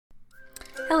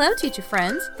Hello, teacher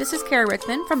friends. This is Kara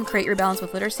Rickman from Create Your Balance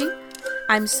with Literacy.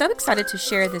 I'm so excited to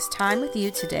share this time with you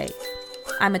today.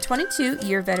 I'm a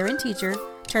 22-year veteran teacher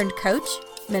turned coach,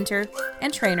 mentor,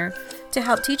 and trainer to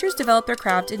help teachers develop their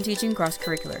craft in teaching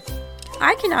cross-curricular.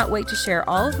 I cannot wait to share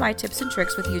all of my tips and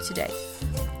tricks with you today.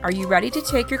 Are you ready to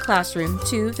take your classroom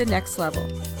to the next level?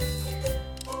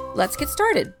 Let's get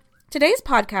started. Today's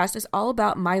podcast is all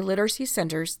about my literacy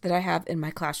centers that I have in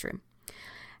my classroom.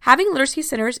 Having literacy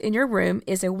centers in your room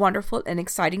is a wonderful and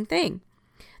exciting thing.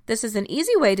 This is an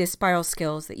easy way to spiral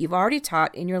skills that you've already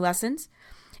taught in your lessons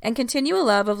and continue a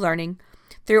love of learning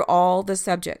through all the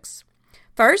subjects.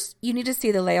 First, you need to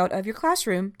see the layout of your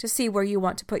classroom to see where you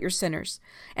want to put your centers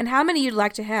and how many you'd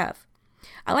like to have.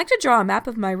 I like to draw a map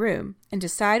of my room and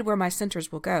decide where my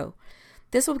centers will go.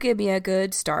 This will give me a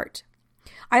good start.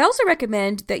 I also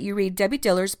recommend that you read Debbie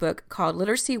Diller's book called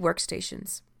Literacy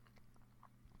Workstations.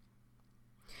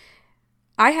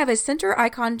 I have a center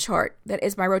icon chart that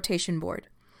is my rotation board.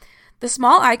 The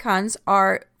small icons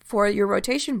are for your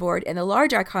rotation board and the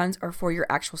large icons are for your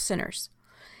actual centers.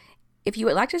 If you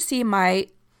would like to see my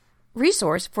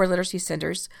resource for literacy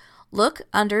centers, look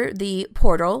under the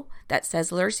portal that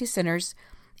says Literacy Centers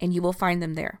and you will find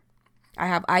them there. I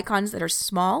have icons that are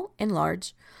small and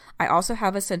large. I also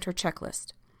have a center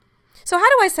checklist. So how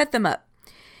do I set them up?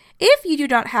 If you do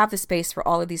not have the space for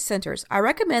all of these centers, I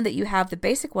recommend that you have the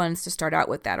basic ones to start out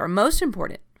with that are most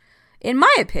important. In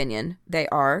my opinion, they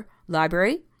are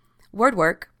library, word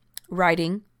work,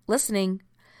 writing, listening,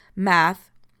 math,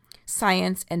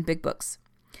 science, and big books.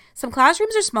 Some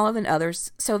classrooms are smaller than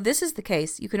others, so if this is the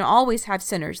case, you can always have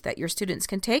centers that your students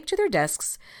can take to their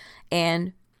desks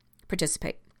and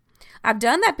participate. I've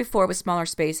done that before with smaller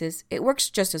spaces. It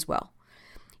works just as well.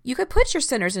 You could put your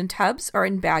centers in tubs or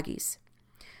in baggies.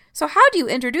 So how do you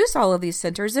introduce all of these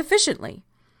centers efficiently?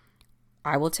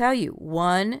 I will tell you,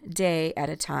 one day at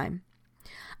a time.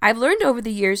 I've learned over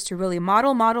the years to really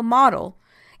model,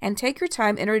 and take your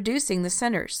time introducing the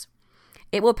centers.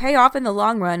 It will pay off in the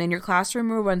long run and your classroom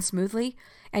will run smoothly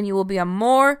and you will be a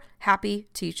more happy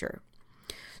teacher.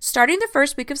 Starting the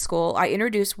first week of school, I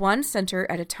introduce one center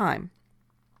at a time,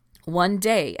 one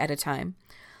day at a time.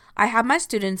 I have my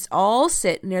students all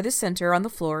sit near the center on the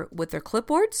floor with their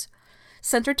clipboards,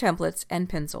 center templates, and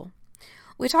pencil.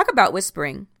 We talk about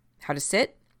whispering, how to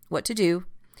sit, what to do,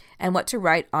 and what to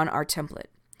write on our template.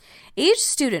 Each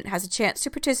student has a chance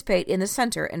to participate in the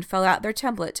center and fill out their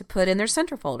template to put in their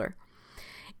center folder.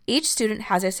 Each student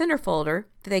has a center folder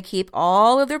that they keep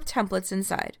all of their templates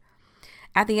inside.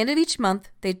 At the end of each month,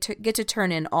 they get to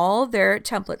turn in all of their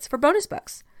templates for bonus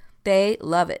bucks. They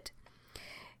love it.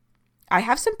 I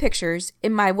have some pictures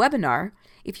in my webinar.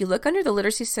 If you look under the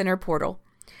Literacy Center portal,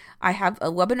 I have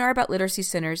a webinar about literacy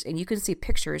centers, and you can see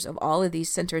pictures of all of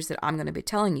these centers that I'm going to be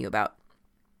telling you about.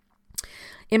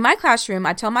 In my classroom,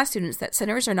 I tell my students that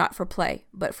centers are not for play,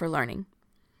 but for learning.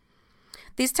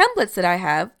 These templates that I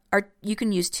have you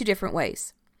can use two different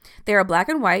ways. They are black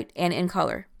and white and in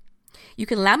color. You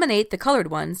can laminate the colored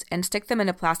ones and stick them in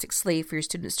a plastic sleeve for your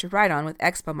students to write on with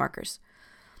Expo markers.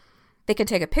 They can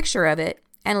take a picture of it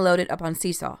and load it up on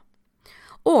Seesaw.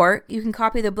 Or you can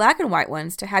copy the black and white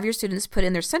ones to have your students put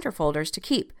in their center folders to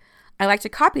keep. I like to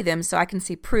copy them so I can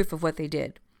see proof of what they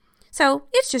did. So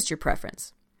it's just your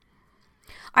preference.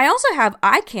 I also have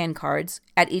I-CAN cards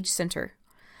at each center.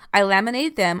 I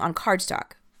laminated them on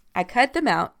cardstock. I cut them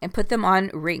out and put them on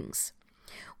rings.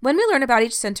 When we learn about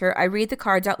each center, I read the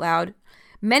cards out loud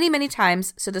many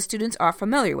times so the students are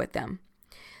familiar with them.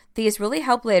 These really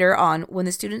help later on when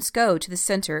the students go to the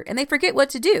center and they forget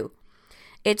what to do.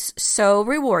 It's so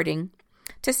rewarding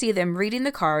to see them reading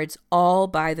the cards all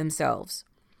by themselves.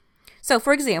 So,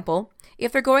 for example,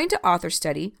 if they're going to author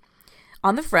study,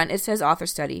 on the front it says author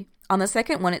study. On the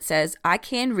second one it says, I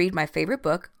can read my favorite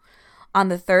book. On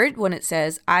the third one it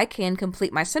says, I can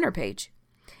complete my center page.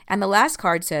 And the last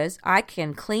card says, I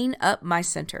can clean up my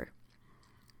center.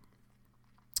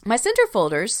 My center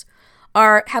folders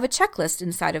have a checklist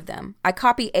inside of them. I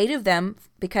copy 8 of them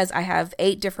because I have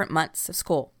 8 different months of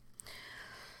school.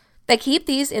 They keep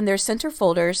these in their center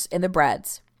folders in the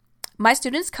brads. My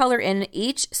students color in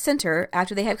each center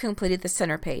after they have completed the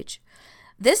center page.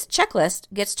 This checklist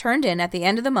gets turned in at the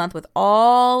end of the month with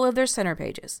all of their center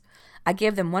pages. I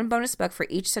give them 1 bonus buck for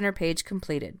each center page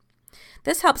completed.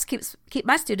 This helps keep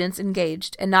my students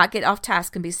engaged and not get off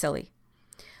task and be silly.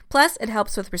 Plus, it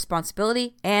helps with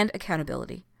responsibility and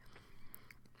accountability.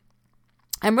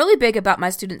 I'm really big about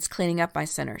my students cleaning up my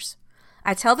centers.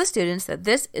 I tell the students that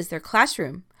this is their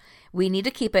classroom. We need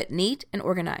to keep it neat and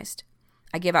organized.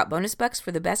 I give out bonus bucks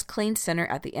for the best cleaned center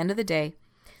at the end of the day.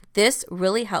 This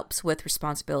really helps with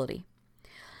responsibility.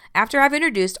 After I've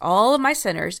introduced all of my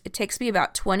centers, it takes me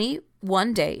about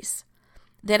 21 days.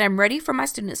 Then I'm ready for my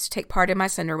students to take part in my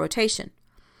center rotation.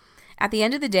 At the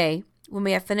end of the day, when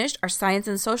we have finished our science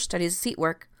and social studies seat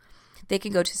work, they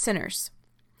can go to centers.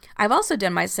 I've also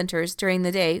done my centers during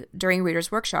the day during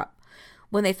Reader's Workshop.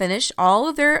 When they finish all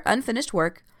of their unfinished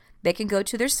work, they can go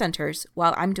to their centers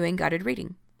while I'm doing guided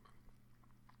reading.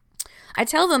 I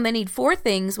tell them they need 4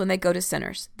 things when they go to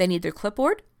centers. They need their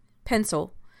clipboard,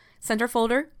 pencil, center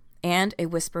folder, and a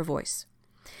whisper voice.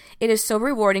 It is so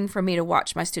rewarding for me to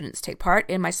watch my students take part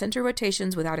in my center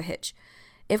rotations without a hitch.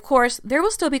 Of course, there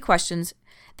will still be questions.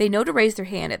 They know to raise their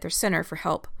hand at their center for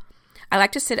help. I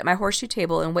like to sit at my horseshoe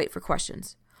table and wait for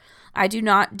questions. I do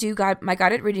not do my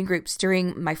guided reading groups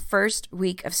during my first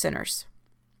week of centers.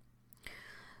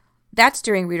 That's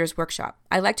during Reader's Workshop.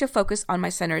 I like to focus on my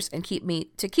centers and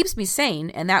keeps me sane,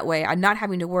 and that way I'm not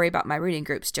having to worry about my reading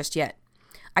groups just yet.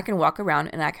 I can walk around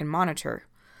and I can monitor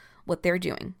what they're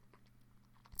doing.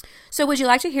 So would you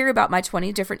like to hear about my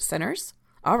 20 different centers?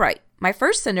 All right, my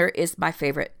first center is my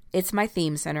favorite. It's my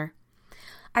theme center.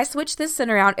 I switch this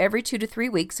center out every 2 to 3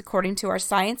 weeks according to our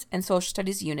science and social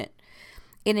studies unit.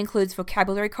 It includes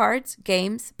vocabulary cards,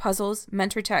 games, puzzles,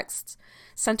 mentor texts,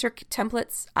 center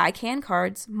templates, I-CAN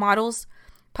cards, models,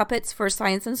 puppets for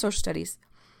science and social studies.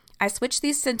 I switch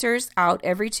these centers out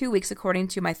every 2 weeks according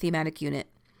to my thematic unit.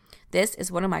 This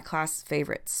is one of my class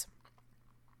favorites.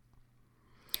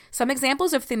 Some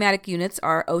examples of thematic units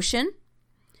are Ocean,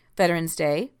 Veterans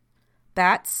Day,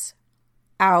 Bats,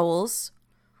 Owls,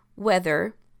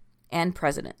 Weather, and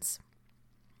Presidents.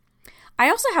 I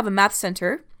also have a math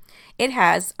center. It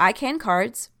has I-CAN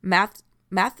cards, math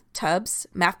tubs,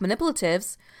 math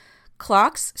manipulatives,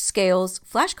 clocks, scales,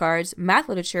 flashcards, math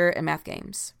literature, and math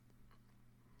games.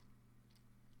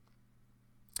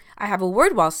 I have a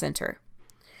word wall center.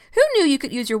 Who knew you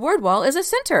could use your word wall as a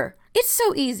center? It's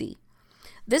so easy.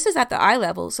 This is at the eye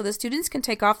level, so the students can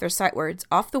take off their sight words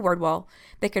off the word wall.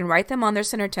 They can write them on their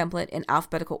center template in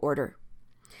alphabetical order.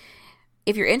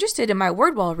 If you're interested in my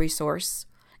word wall resource,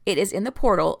 it is in the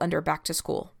portal under Back to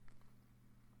School.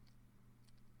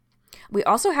 We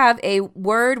also have a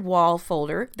word wall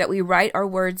folder that we write our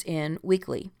words in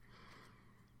weekly.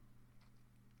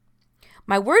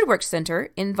 My WordWorks Center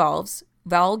involves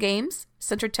vowel games,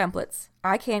 center templates,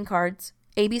 I-CAN cards,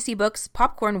 ABC books,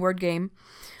 popcorn word game,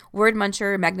 word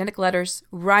muncher, magnetic letters,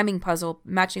 rhyming puzzle,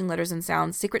 matching letters and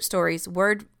sounds, secret stories,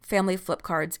 word family flip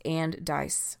cards, and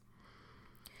dice.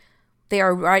 They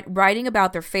are writing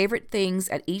about their favorite things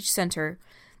at each center.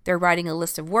 They're writing a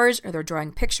list of words, or they're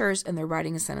drawing pictures, and they're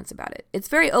writing a sentence about it. It's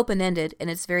very open-ended, and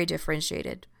it's very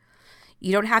differentiated.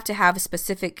 You don't have to have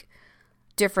specific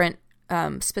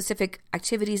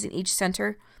activities in each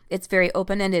center. It's very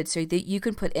open-ended, so that you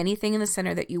can put anything in the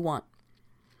center that you want.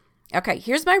 Okay,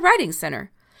 here's my writing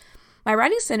center. My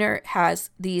writing center has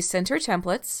the center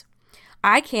templates,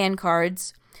 I-CAN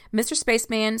cards, Mr.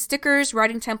 Spaceman, stickers,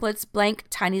 writing templates, blank,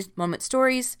 tiny moment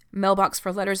stories, mailbox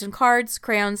for letters and cards,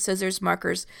 crayons, scissors,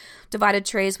 markers, divided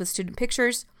trays with student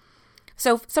pictures.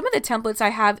 So some of the templates I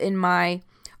have in my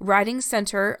writing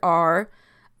center are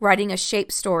writing a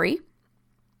shape story,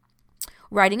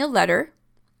 writing a letter,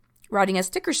 writing a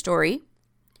sticker story,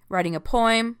 writing a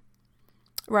poem,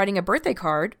 writing a birthday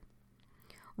card,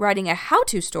 writing a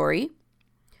how-to story,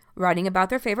 writing about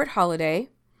their favorite holiday,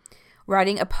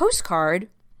 writing a postcard,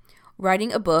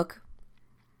 writing a book,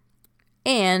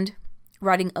 and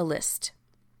writing a list.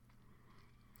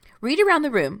 Read Around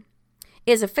the Room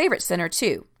is a favorite center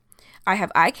too. I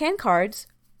have I-CAN cards,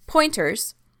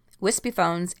 pointers, wispy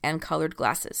phones, and colored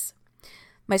glasses.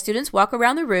 My students walk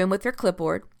around the room with their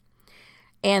clipboard,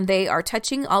 and they are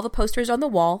touching all the posters on the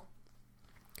wall.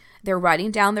 They're writing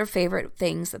down their favorite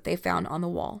things that they found on the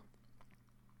wall.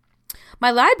 My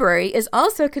library is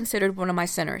also considered one of my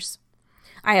centers.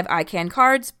 I have I-CAN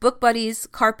cards, book buddies,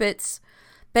 carpets,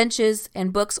 benches,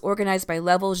 and books organized by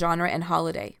level, genre, and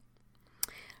holiday.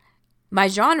 My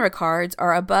genre cards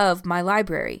are above my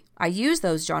library. I use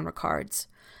those genre cards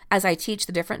as I teach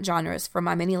the different genres for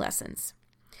my mini lessons.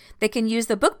 They can use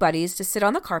the book buddies to sit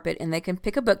on the carpet, and they can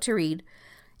pick a book to read.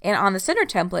 And on the center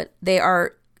template, they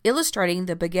are illustrating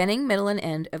the beginning, middle, and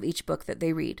end of each book that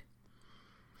they read.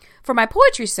 For my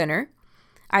poetry center,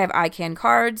 I have I-CAN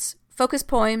cards, focus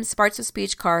poems, parts of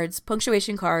speech cards,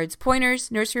 punctuation cards,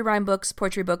 pointers, nursery rhyme books,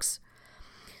 poetry books.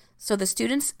 So the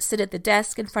students sit at the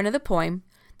desk in front of the poem,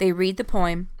 they read the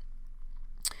poem,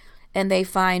 and they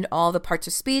find all the parts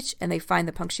of speech, and they find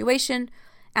the punctuation,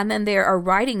 and then they are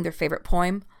writing their favorite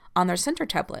poem on their center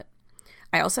template.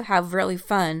 I also have really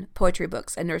fun poetry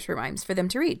books and nursery rhymes for them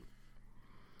to read.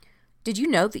 Did you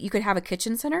know that you could have a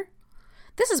kitchen center?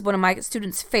 This is one of my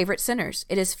students' favorite centers.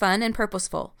 It is fun and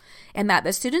purposeful, and that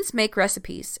the students make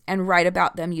recipes and write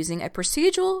about them using a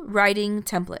procedural writing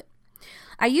template.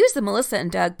 I use the Melissa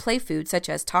and Doug play food such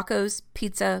as tacos,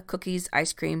 pizza, cookies,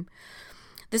 ice cream.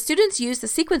 The students use the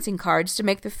sequencing cards to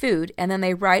make the food, and then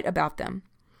they write about them.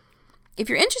 If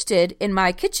you're interested in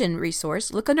my kitchen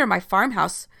resource, look under my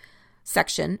farmhouse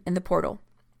section in the portal.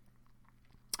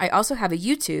 I also have a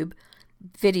YouTube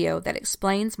video that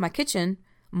explains my kitchen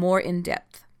more in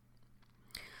depth.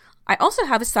 I also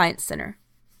have a science center.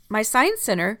 My science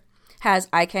center has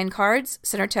ICANN cards,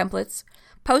 center templates,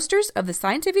 posters of the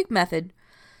scientific method,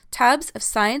 tubs of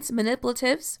science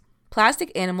manipulatives,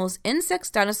 plastic animals, insects,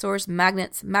 dinosaurs,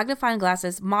 magnets, magnifying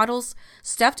glasses, models,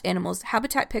 stuffed animals,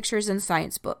 habitat pictures, and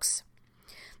science books.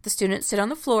 The students sit on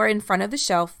the floor in front of the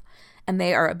shelf, and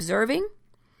they are observing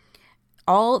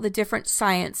all the different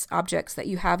science objects that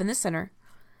you have in the center.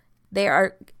 They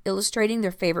are illustrating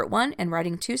their favorite one and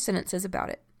writing 2 sentences about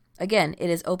it. Again, it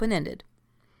is open-ended.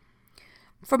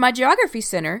 For my geography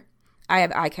center, I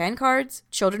have ICANN cards,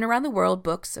 Children Around the World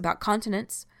books about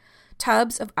continents,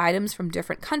 tubs of items from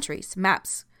different countries,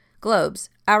 maps, globes,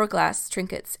 hourglass,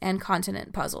 trinkets, and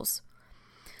continent puzzles.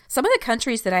 Some of the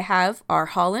countries that I have are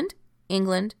Holland,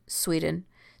 England, Sweden,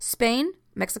 Spain,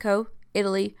 Mexico,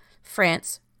 Italy,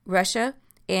 France, Russia,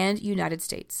 and United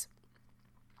States.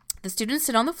 The students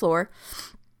sit on the floor,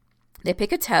 they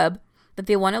pick a tub that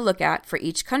they want to look at for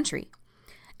each country,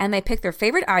 and they pick their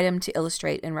favorite item to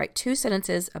illustrate and write 2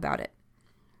 sentences about it.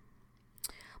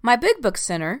 My Big Book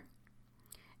Center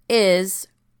is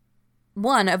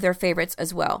one of their favorites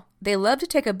as well. They love to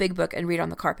take a big book and read on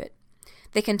the carpet.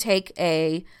 They can take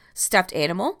a stuffed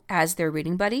animal as their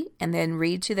reading buddy and then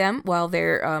read to them while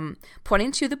they're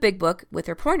pointing to the big book with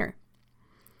their pointer.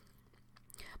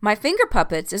 My Finger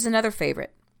Puppets is another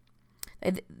favorite.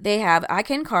 They have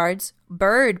ICANN cards,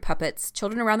 bird puppets,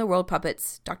 Children Around the World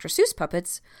puppets, Dr. Seuss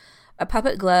puppets, a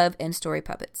puppet glove, and story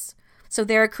puppets. So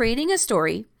they're creating a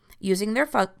story using their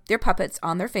puppets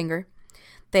on their finger.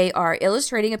 They are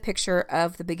illustrating a picture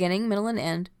of the beginning, middle, and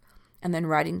end, and then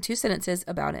writing 2 sentences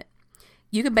about it.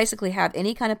 You can basically have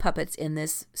any kind of puppets in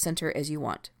this center as you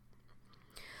want.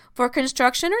 For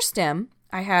construction or STEM,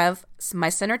 I have my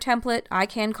center template,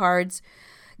 ICANN cards,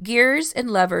 gears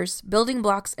and levers, building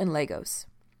blocks, and Legos.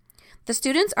 The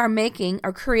students are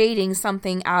creating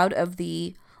something out of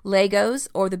the Legos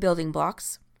or the building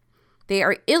blocks. They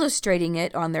are illustrating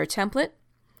it on their template,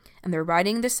 and they're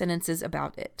writing the sentences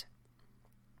about it.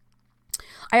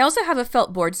 I also have a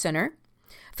felt board center.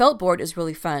 Felt board is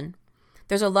really fun.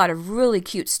 There's a lot of really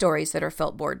cute stories that are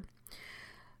felt board.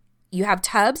 You have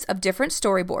tubs of different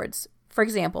storyboards. For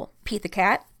example, Pete the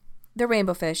Cat, the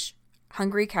Rainbow Fish,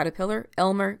 Hungry Caterpillar,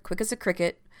 Elmer, Quick as a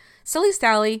Cricket, Silly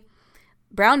Sally,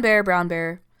 Brown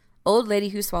Bear, Old Lady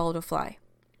Who Swallowed a Fly.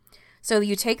 So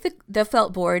you take the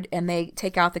felt board and they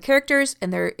take out the characters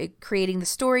and they're creating the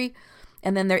story,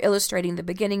 and then they're illustrating the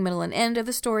beginning, middle, and end of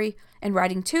the story and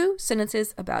writing 2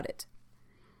 sentences about it.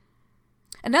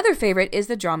 Another favorite is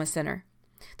the Drama Center.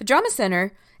 The Drama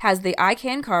Center has the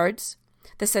ICANN cards,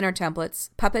 the center templates,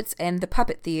 puppets, and the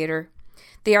puppet theater.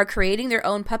 They are creating their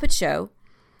own puppet show,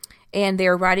 and they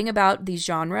are writing about the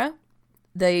genre,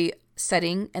 the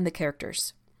setting, and the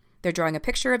characters. They're drawing a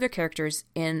picture of their characters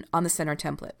on the center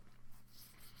template.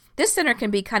 This center can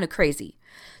be kind of crazy,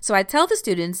 so I tell the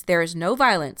students there is no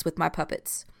violence with my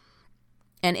puppets.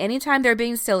 And anytime they're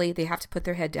being silly, they have to put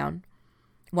their head down.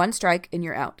 1 strike and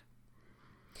you're out.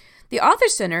 The Author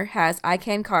Center has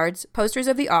ICANN cards, posters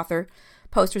of the author,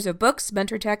 posters of books,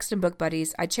 mentor text, and book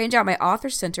buddies. I change out my Author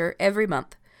Center every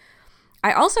month.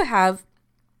 I also have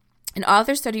an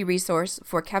author study resource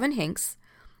for Kevin Hinks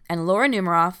and Laura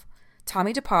Numeroff,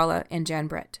 Tommy DePaula, and Jan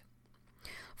Brett.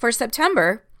 For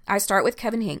September, I start with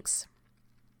Kevin Hinks.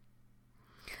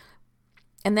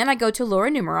 And then I go to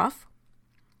Laura Numeroff.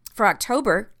 For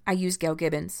October, I use Gail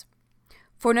Gibbons.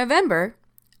 For November,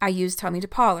 I use Tommy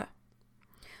DePaula.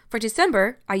 For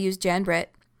December, I use Jan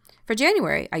Brett. For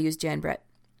January, I use Jan Brett.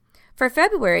 For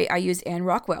February, I use Anne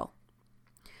Rockwell.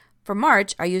 For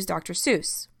March, I use Dr.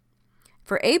 Seuss.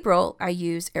 For April, I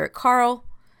use Eric Carle.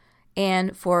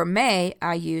 And for May,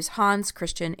 I use Hans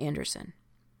Christian Andersen.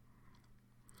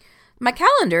 My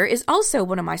calendar is also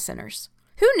one of my centers.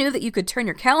 Who knew that you could turn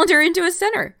your calendar into a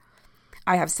center?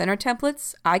 I have center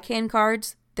templates, ICANN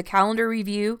cards, the calendar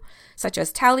review, such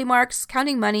as tally marks,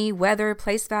 counting money, weather,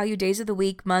 place value, days of the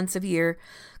week, months of year,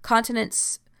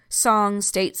 continents, song,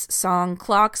 states, song,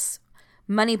 clocks,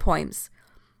 money poems,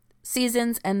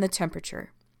 seasons, and the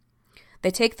temperature. They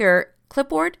take their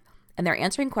clipboard and they're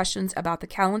answering questions about the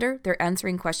calendar. They're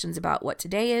answering questions about what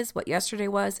today is, what yesterday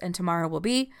was, and tomorrow will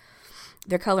be.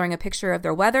 They're coloring a picture of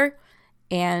their weather,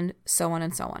 and so on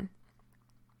and so on.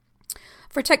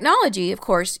 For technology, of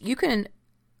course, you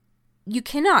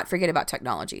cannot forget about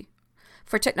technology.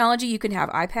 For technology, you can have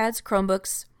iPads,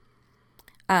 Chromebooks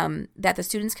that the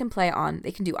students can play on.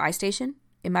 They can do iStation,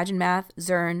 Imagine Math,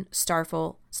 Zern,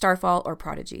 Starfall, or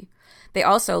Prodigy. They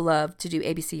also love to do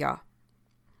ABC-YA.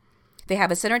 They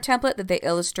have a center template that they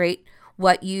illustrate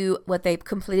what they've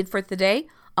completed for the day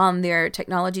on their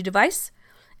technology device,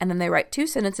 and then they write 2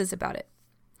 sentences about it.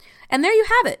 And there you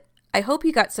have it. I hope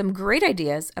you got some great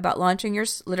ideas about launching your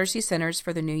literacy centers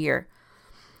for the new year.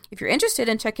 If you're interested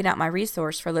in checking out my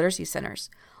resource for literacy centers,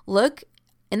 look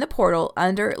in the portal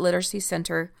under Literacy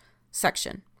Center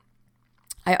section.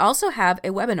 I also have a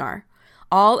webinar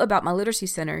all about my literacy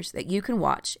centers that you can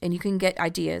watch, and you can get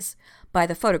ideas by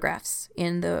the photographs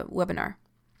in the webinar.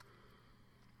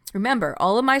 Remember,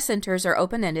 all of my centers are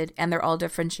open-ended and they're all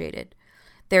differentiated.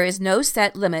 There is no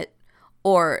set limit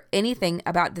or anything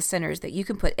about the centers that you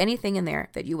can put anything in there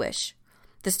that you wish.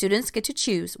 The students get to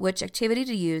choose which activity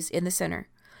to use in the center,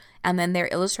 and then they're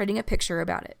illustrating a picture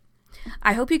about it.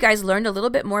 I hope you guys learned a little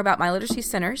bit more about my literacy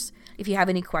centers. If you have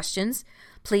any questions,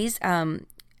 please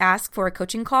ask for a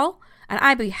coaching call, and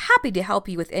I'd be happy to help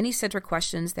you with any center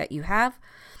questions that you have.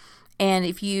 And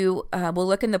if you will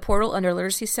look in the portal under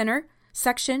Literacy Center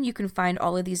section, you can find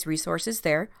all of these resources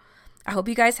there. I hope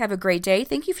you guys have a great day.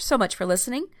 Thank you so much for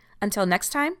listening. Until next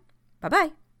time,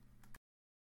 bye-bye.